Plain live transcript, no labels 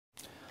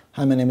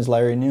Hi, my name is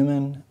Larry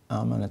Newman.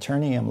 I'm an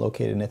attorney. I'm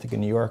located in Ithaca,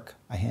 New York.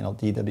 I handle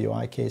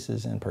DWI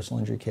cases and personal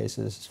injury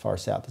cases as far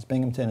south as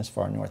Binghamton, as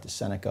far north as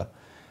Seneca.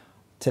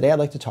 Today I'd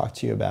like to talk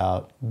to you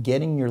about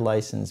getting your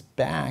license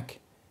back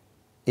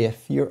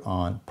if you're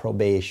on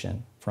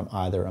probation from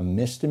either a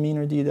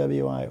misdemeanor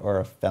DWI or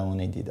a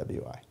felony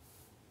DWI.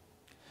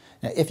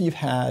 Now, if you've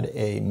had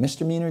a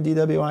misdemeanor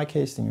DWI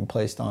case, then you're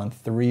placed on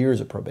 3 years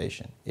of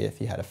probation.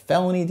 If you had a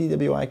felony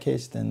DWI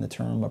case, then the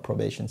term of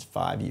probation is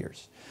 5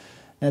 years.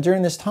 Now,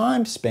 during this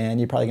time span,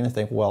 you're probably going to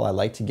think, well, I'd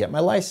like to get my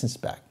license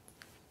back.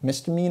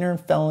 Misdemeanor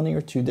and felony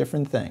are two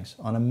different things.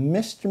 On a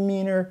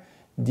misdemeanor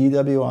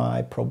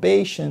DWI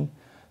probation,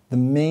 the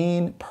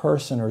main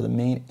person or the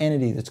main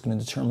entity that's going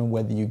to determine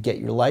whether you get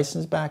your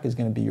license back is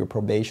going to be your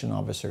probation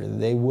officer.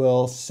 They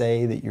will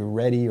say that you're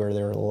ready, or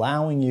they're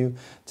allowing you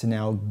to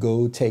now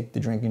go take the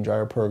drinking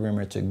driver program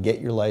or to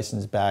get your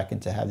license back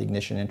and to have the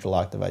ignition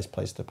interlock device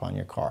placed upon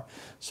your car.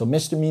 So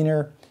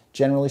misdemeanor,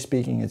 generally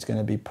speaking, it's going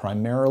to be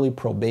primarily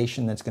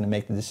probation that's going to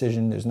make the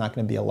decision. There's not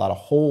going to be a lot of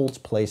holds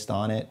placed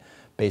on it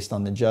based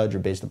on the judge or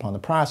based upon the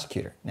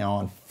prosecutor. Now,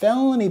 on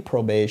felony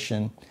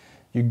probation,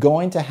 you're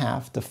going to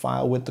have to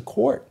file with the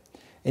court.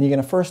 And you're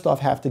going to first off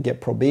have to get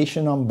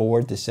probation on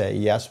board to say,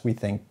 yes, we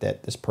think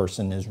that this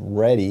person is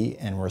ready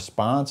and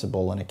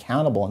responsible and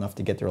accountable enough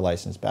to get their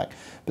license back.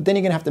 But then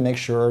you're going to have to make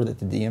sure that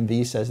the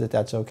DMV says that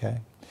that's okay.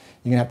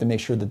 You're going to have to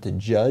make sure that the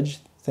judge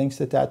thinks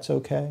that that's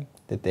okay,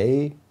 that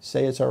they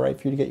say it's all right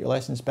for you to get your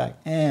license back,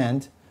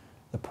 and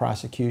the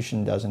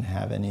prosecution doesn't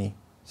have any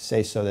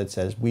say-so that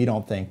says, we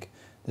don't think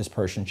this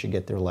person should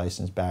get their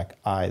license back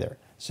either.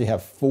 So you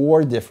have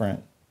 4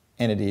 different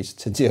entities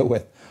to deal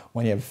with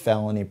when you have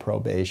felony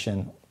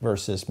probation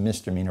versus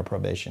misdemeanor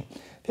probation. If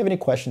you have any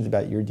questions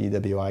about your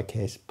DWI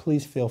case,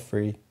 please feel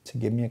free to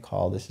give me a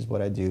call. This is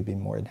what I do. Be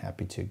more than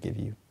happy to give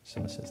you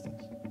some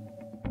assistance.